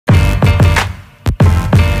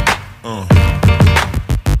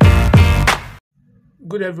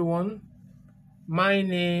Good everyone, my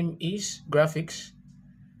name is Graphics.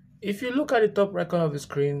 If you look at the top right corner of the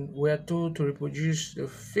screen, we are told to reproduce the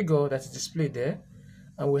figure that is displayed there,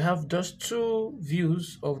 and we have just two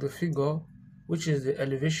views of the figure, which is the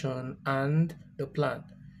elevation and the plan.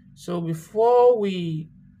 So before we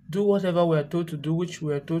do whatever we are told to do, which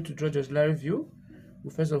we are told to draw the auxiliary view,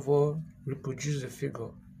 we first of all reproduce the figure.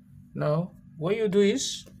 Now what you do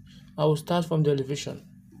is, I will start from the elevation.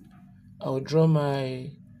 I will draw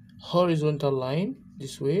my horizontal line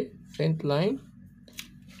this way, faint line,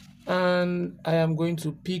 and I am going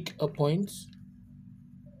to pick a point,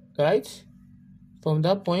 right? From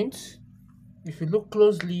that point, if you look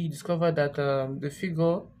closely, you discover that the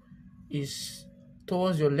figure is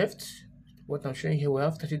towards your left. What I'm showing here, we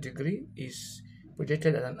have 30 degree is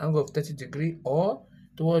projected at an angle of 30 degree, or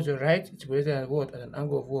towards your right, it's projected at what? At an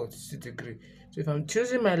angle of what? 60 degree. So if I'm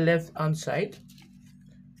choosing my left hand side,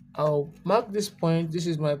 I'll mark this point. This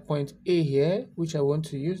is my point A here, which I want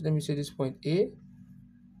to use. Let me say this point A,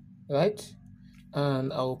 right?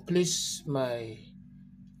 And I'll place my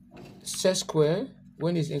set square.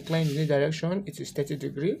 When it's inclined in this direction, it is 30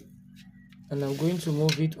 degree, and I'm going to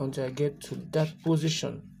move it until I get to that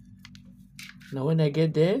position. Now when I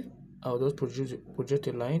get there, I'll just project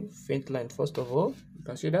a line, faint line first of all. You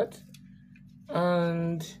can see that.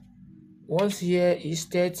 And once here is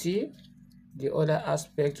 30, the other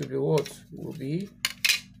aspect will be what? Will be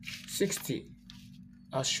 60,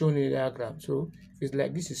 as shown in the diagram. So if it's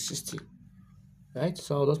like this, is 60, right?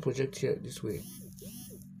 So I'll just project here this way.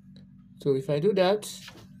 So if I do that,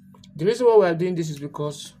 the reason why we are doing this is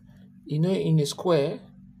because, in a square,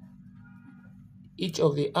 each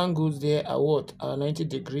of the angles there are what? Are 90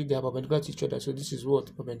 degrees. They are perpendicular to each other. So this is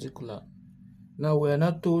what? Perpendicular. Now we are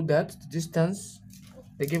not told that the distance,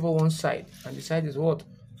 they give us one side, and the side is what?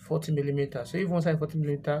 40 millimeters. So if one side is 40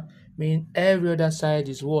 millimeters, means every other side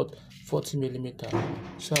is what? 40 millimeters.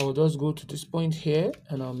 So I'll just go to this point here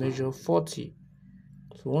and I'll measure 40.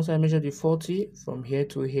 So once I measure the 40, from here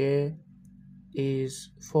to here is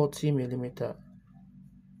 40 millimeters.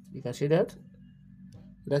 You can see that?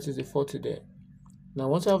 That is the 40 there. Now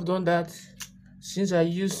once I've done that, since I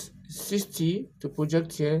use 60 to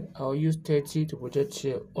project here, I'll use 30 to project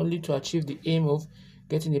here, only to achieve the aim of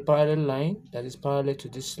getting a parallel line that is parallel to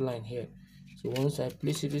this line here. So once I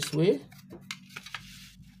place it this way,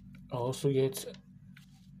 I'll also get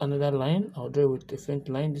another line. I'll draw it with a faint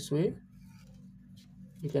line this way.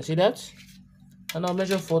 You can see that. And I'll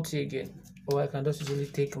measure 40 again. Or I can just easily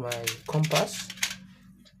take my compass.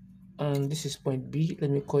 And this is point B. Let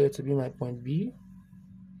me call it to be my point B.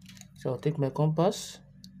 So I'll take my compass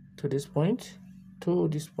to this point,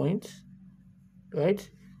 right?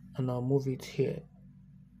 And I'll move it here.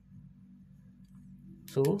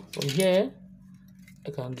 So from here,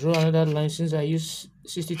 I can draw another line. Since I use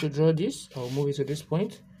 60 to draw this, I'll move it to this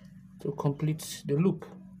point to complete the loop.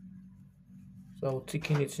 So I'll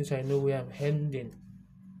tick in it since I know where I'm heading.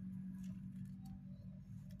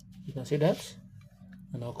 You can see that.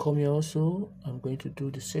 And I'll come here also. I'm going to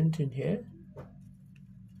do the same thing here.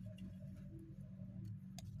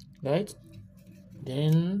 Right?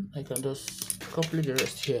 Then I can just complete the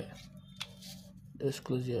rest here. Just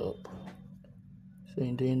close it up. So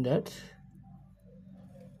in doing that,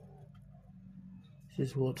 this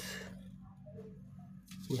is what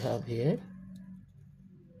we have here,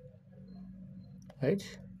 right?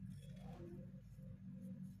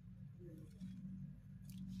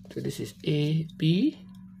 So this is A, B,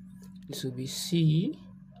 this will be C,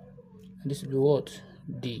 and this will be what?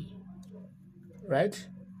 D, right?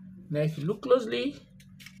 Now if you look closely,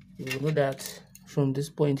 you will know that from this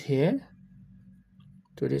point here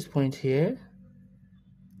to this point here,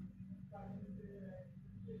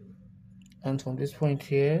 and from this point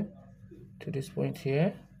here to this point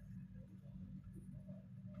here,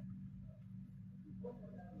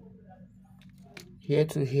 here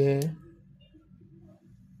to here,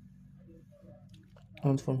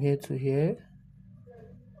 and from here to here,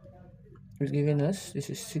 it's giving us, this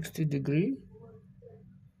is 60 degree,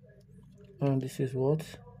 and this is what?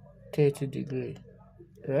 30 degree,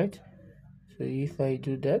 right? So if I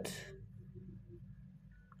do that,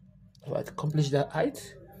 if I accomplish that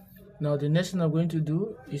height, now the next thing I'm going to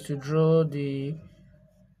do is to draw the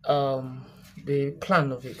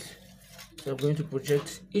plan of it. So I'm going to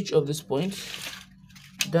project each of these points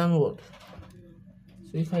downward.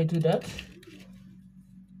 So if I do that,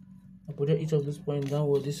 I project each of these points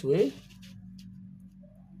downward this way,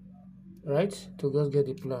 right, to just get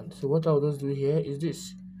the plan. So what I'll just do here is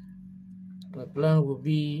this. My plan will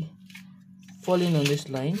be falling on this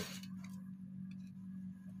line.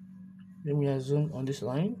 Let me zoom on this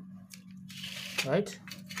line. right?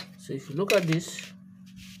 So if you look at this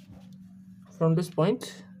from this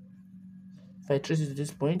point, if I trace it to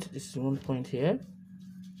this point, this is one point here.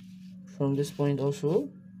 From this point also,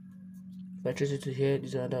 if I trace it to here, this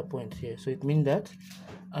is another point here. So it means that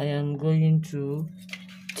I am going to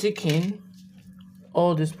thicken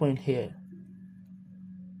all this point here.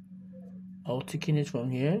 I'll thicken it from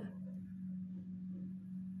here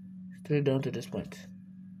straight down to this point.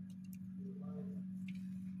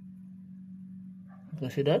 You can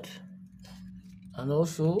see that. And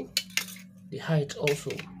also the height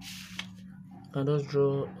also. I can just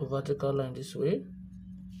draw a vertical line this way.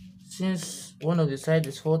 Since one of the sides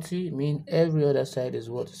is 40, mean every other side is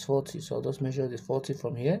what is 40. So I'll just measure the 40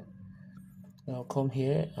 from here. And I'll come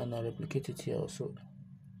here and I'll replicate it here also.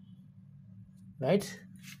 Right?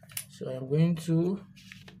 So I'm going to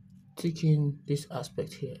thicken this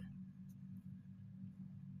aspect here.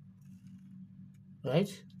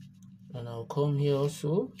 Right? And I'll come here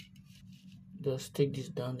also. Just take this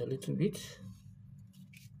down a little bit.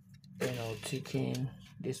 Then I'll thicken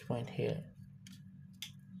this point here.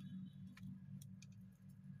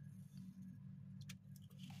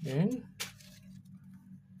 Then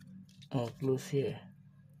I'll close here.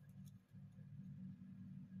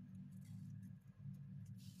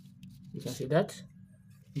 You can see that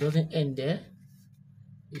it doesn't end there.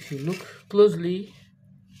 If you look closely,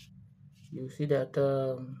 you see that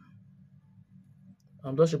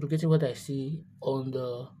I'm just replicating what I see on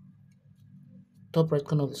the top right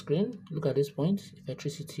corner of the screen. Look at this point. If I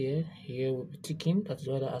trace it here, here will be ticking. That is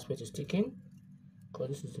why the aspect is ticking, because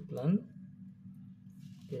this is the plan.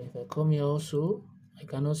 Then if I come here also, I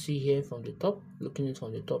cannot see here from the top. Looking at it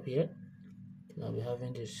from the top here, then I'll be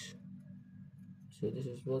having this. So this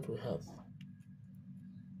is what we have.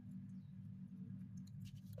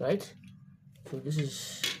 Right? So this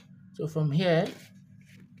is, so from here,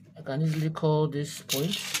 I can easily call this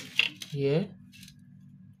point here,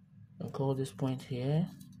 and call this point here.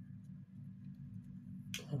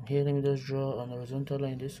 From here, let me just draw an horizontal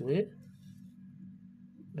line this way,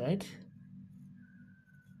 right?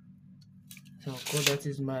 So I'll call that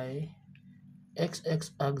is my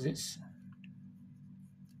XX axis.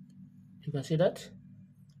 You can see that.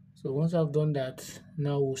 So once I've done that,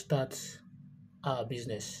 now we'll start our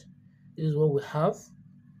business. This is what we have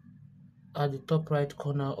at the top right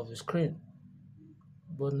corner of the screen.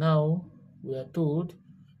 But now we are told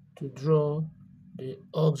to draw the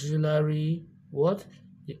auxiliary what?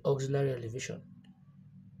 The auxiliary elevation.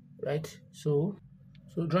 Right? So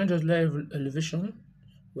drawing the auxiliary elevation,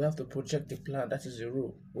 we have to project the plan. That is the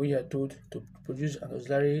rule. We are told to produce an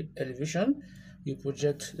auxiliary elevation, you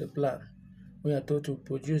project the plan. We are told to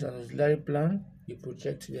produce an auxiliary plan, you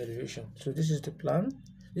project the elevation. So this is the plan,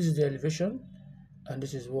 this is the elevation, and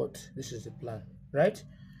this is what? This is the plan, right?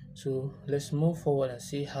 So let's move forward and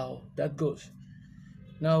see how that goes.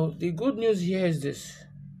 Now the good news here is this.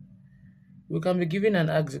 We can be given an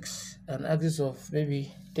axis of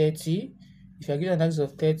maybe 30. If you're given an axis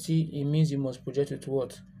of 30, it means you must project with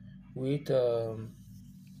what? With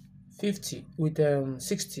 50, with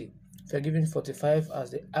 60. If you're given 45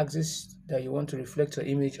 as the axis that you want to reflect your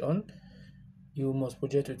image on, you must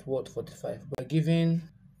project with what? 45.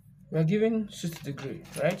 We're given 60 degree,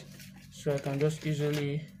 right? So I can just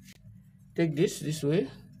easily take this way,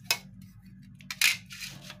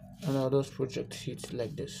 and I'll just project it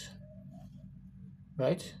like this,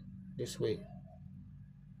 right? This way.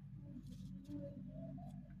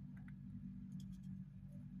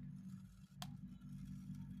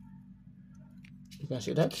 You can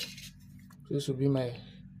see that. So this will be my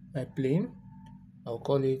plane. I'll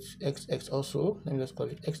call it XX also. Let me just call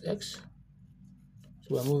it XX. So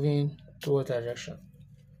we're moving towards that direction.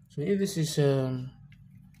 So if this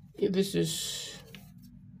is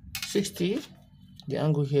 60, the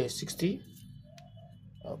angle here is 60.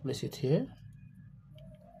 I'll place it here.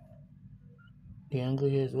 The angle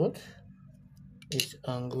here is what? It's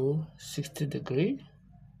angle 60 degree.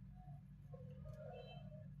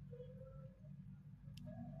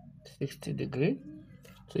 60 degree.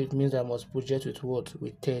 So it means I must project with what?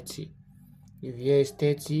 With 30. If here is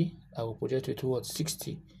 30, I will project with what?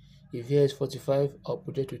 60. If here is 45, I'll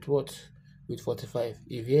project with what? With 45.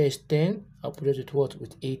 If here is 10, I'll project with what?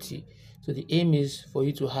 With 80. So the aim is for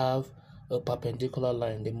you to have a perpendicular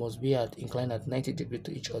line. They must be inclined at 90 degrees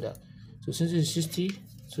to each other. So since it's 60,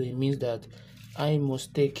 so it means that I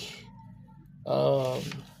must take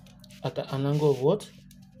at an angle of what?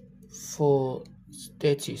 For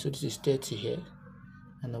 30. So this is 30 here,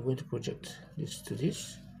 and I'm going to project this to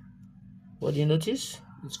this. What do you notice?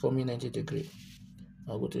 It's forming 90 degree.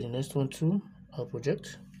 I'll go to the next one too. I'll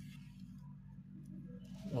project.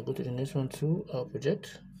 I'll go to the next one too, I'll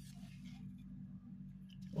project.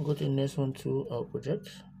 I'll go to the next one too, I'll project.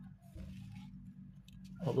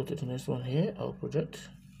 I'll go to the next one here, I'll project.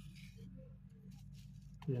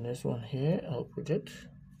 To the next one here, I'll project.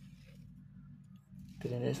 To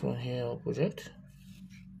the next one here, I'll project.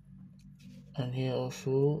 And here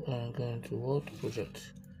also, I'm going to what?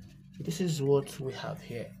 Project. So this is what we have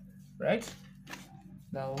here, right?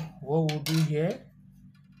 Now, what we'll do here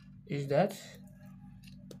is that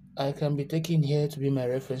I can be taking here to be my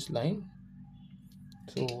reference line.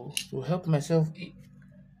 So to help myself,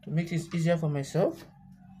 to make this easier for myself,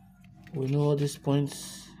 we know all these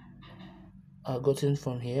points are gotten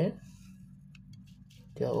from here.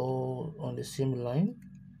 They are all on the same line.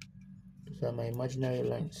 These are my imaginary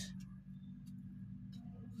lines,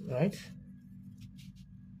 right?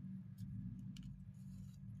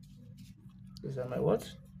 These are my what?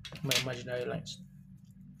 My imaginary lines.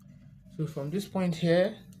 So from this point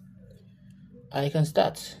here, I can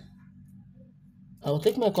start. I'll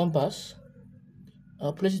take my compass,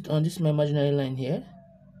 I'll place it on this my imaginary line here,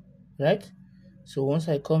 right? So once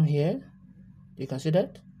I come here, you can see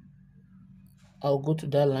that I'll go to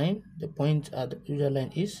that line, the point at the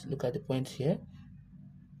line is, look at the point here,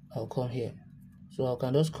 I'll come here. So I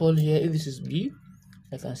can just call here, if this is B,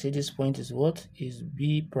 I can say this point is what? Is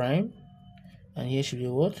B prime, and here should be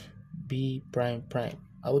what? B prime prime.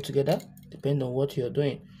 All together, depending on what you're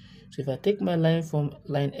doing. So if I take my line from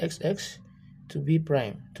line XX to B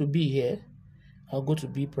prime, to B here, I'll go to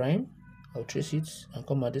B prime, I'll trace it and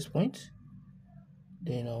come at this point.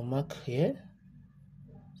 Then I'll mark here.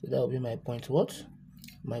 So that will be my point what?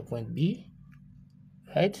 My point B,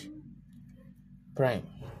 right? Prime.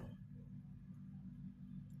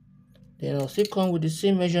 Then I'll still come with the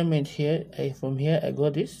same measurement here. From here I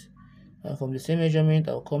got this. And from the same measurement,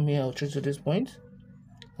 I'll come here, I'll trace to this point.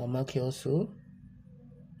 I'll mark here also.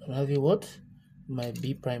 I'll have here what? My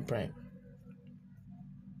B prime prime.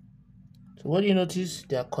 So what do you notice?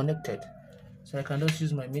 They are connected. So I can just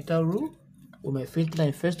use my meter rule with my faint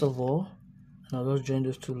line first of all, and I'll just join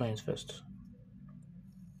those two lines first.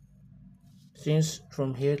 Since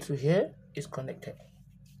from here to here is connected,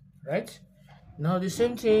 right? Now the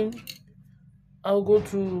same thing, I'll go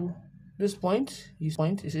to this point. You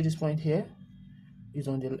see this point here is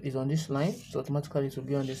on this line, so automatically it will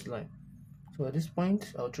be on this line. So at this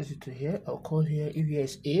point, I'll trace it to here. I'll call here, if here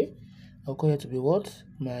is A, I'll call it to be what?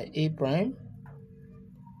 My A prime.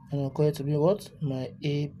 And I'll call it to be what? My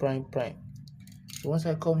A prime prime. So once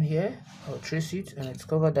I come here, I'll trace it and I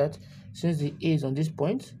discover that since the A is on this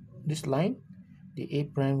point, this line, the A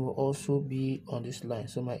prime will also be on this line.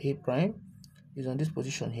 So my A prime is on this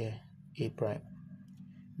position here, A prime.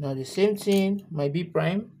 Now the same thing, my B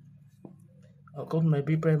prime, I'll come to my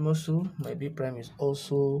B prime also. My B prime is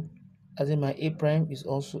also, as in my A prime is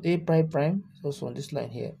also, A prime prime is also on this line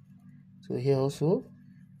here. So here also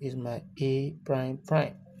is my A prime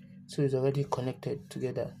prime. So it's already connected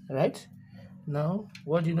together, right? Now,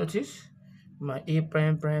 what do you notice? My A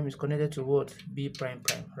prime prime is connected to what? B prime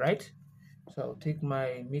prime, right? So I'll take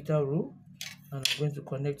my meter rule and I'm going to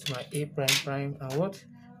connect my A prime prime and what?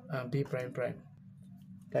 And B prime prime,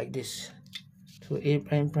 like this. So A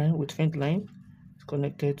prime prime with faint line is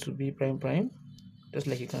connected to B prime prime, just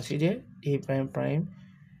like you can see there. A prime prime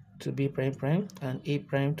to B prime prime and A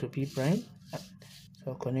prime to B prime.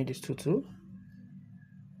 So I'll connect these two.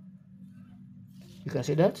 You can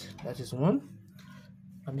see that is one.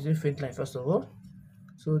 I'm using faint line first of all.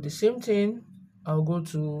 So the same thing, I'll go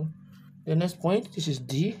to the next point. This is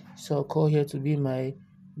D, so I'll call here to be my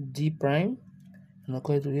D prime, and I'll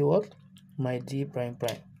call it to be what? My D prime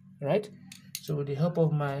prime, right? So with the help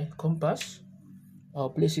of my compass,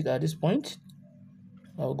 I'll place it at this point.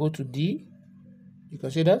 I'll go to D, you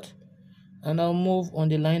can see that, and I'll move on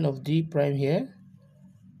the line of D prime here,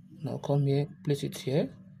 and I'll come here, place it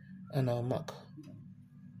here, and I'll mark.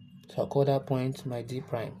 So I'll call that point my D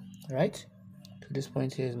prime, right? So this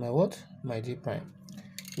point here is my what? My D prime.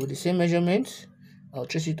 With the same measurement, I'll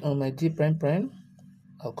trace it on my D prime prime.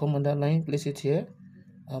 I'll come on that line, place it here.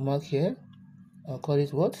 I'll mark here. I'll call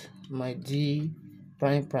it what? My D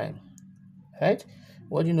prime prime, right?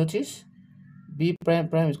 What do you notice? B prime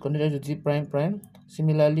prime is connected to D prime prime.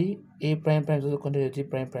 Similarly, A prime prime is also connected to D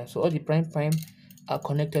prime prime. So all the prime prime are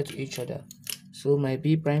connected to each other. So my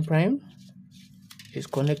B prime prime is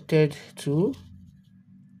connected to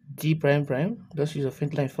D prime prime. Just use a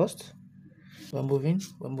faint line first. We're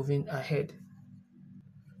moving ahead.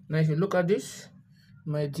 Now if you look at this,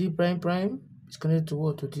 my D prime prime is connected to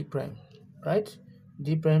what? To D prime, right?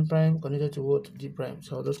 D prime prime connected to what? To D prime.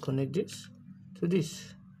 So I'll just connect this to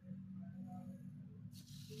this.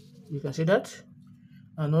 You can see that.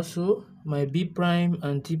 And also my B prime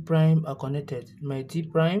and D prime are connected. My D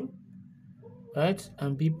prime, right,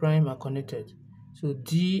 and B prime are connected. So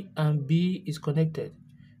D and B is connected.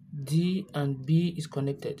 D and B is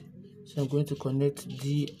connected. So I'm going to connect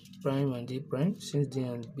D prime and D prime since D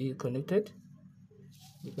and B is connected.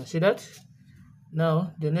 You can see that.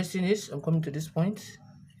 Now the next thing is I'm coming to this point.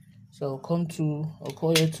 So I'll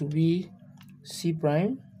call it to be C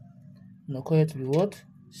prime, and I'll call it to be what?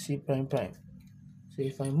 C prime prime. So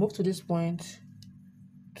if I move to this point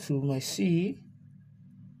to my C,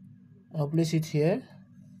 I'll place it here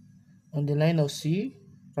on the line of C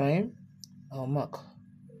prime. I'll mark,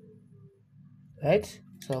 right?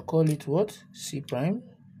 So I'll call it what? C prime.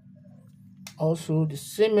 Also the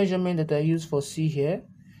same measurement that I use for C here,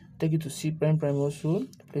 take it to C prime prime also,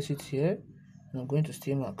 place it here, and I'm going to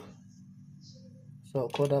still mark. So I'll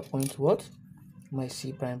call that point what? My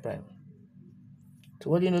C prime prime. So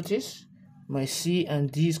what do you notice? My C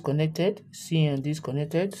and D is connected. C and D is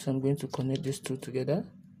connected. So I'm going to connect these two together.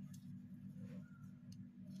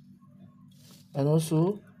 And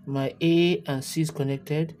also my A and C is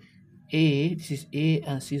connected. This is A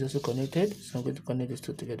and C is also connected. So I'm going to connect these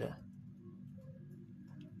two together.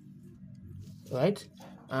 Right?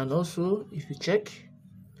 And also if you check,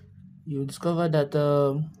 you discover that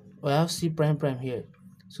I have C prime prime here.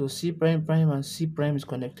 So C prime prime and C prime is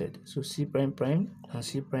connected. So C prime prime and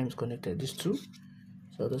C prime is connected. These two.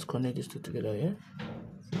 So I'll just connect these two together here.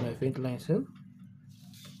 My faint line cell.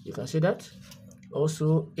 You can see that.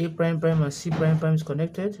 Also A prime prime and C prime prime is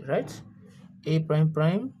connected, right? A prime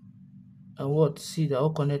prime and what? C, they're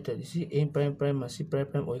all connected. You see A prime prime and C prime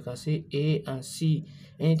prime, or you can say A and C.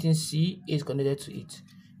 Anything C is connected to it.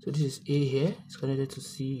 So this is A here, it's connected to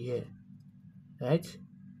C here, right?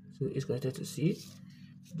 So it's connected to C.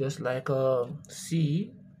 Just like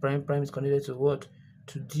C prime prime is connected to what?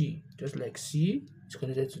 To D. Just like C is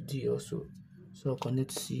connected to D also. So I'll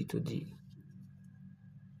connect C to D.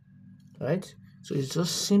 Right? So it's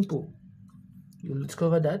just simple. You'll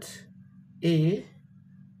discover that A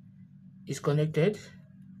is connected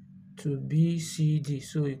to B, C, D.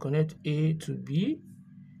 So you connect A to B,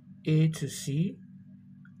 A to C,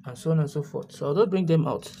 and so on and so forth. So I'll just bring them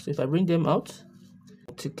out. So if I bring them out,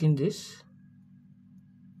 taking this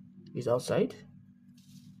is outside.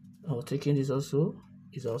 I'll taking this also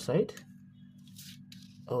is outside.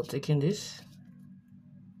 I'll taking this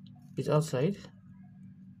is outside.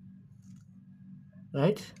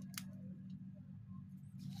 Right?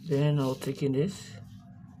 Then I'll taking this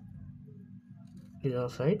is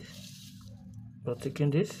outside. I'll taking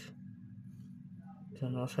this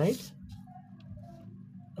is outside.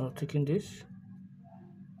 I'll taking this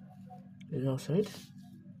is outside.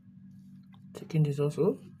 Taking this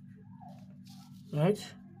also. Right?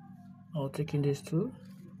 I'll taking this too.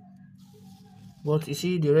 But you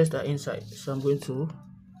see the rest are inside. So I'm going to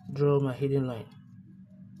draw my hidden line.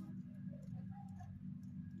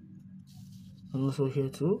 And also here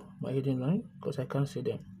too, my hidden line, because I can't see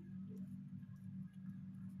them.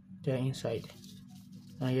 They're inside.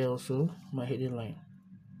 And here also my hidden line.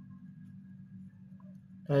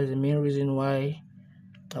 That is the main reason why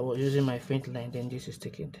I was using my faint line, then this is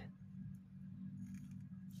taken.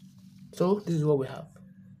 So this is what we have.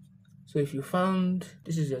 So if you found,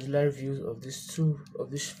 this is the auxiliary view of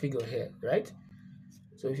this figure here, right?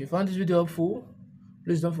 So if you found this video helpful,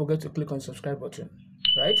 please don't forget to click on the subscribe button,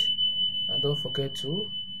 right? And don't forget to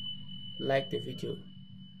like the video.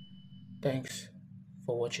 Thanks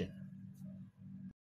for watching.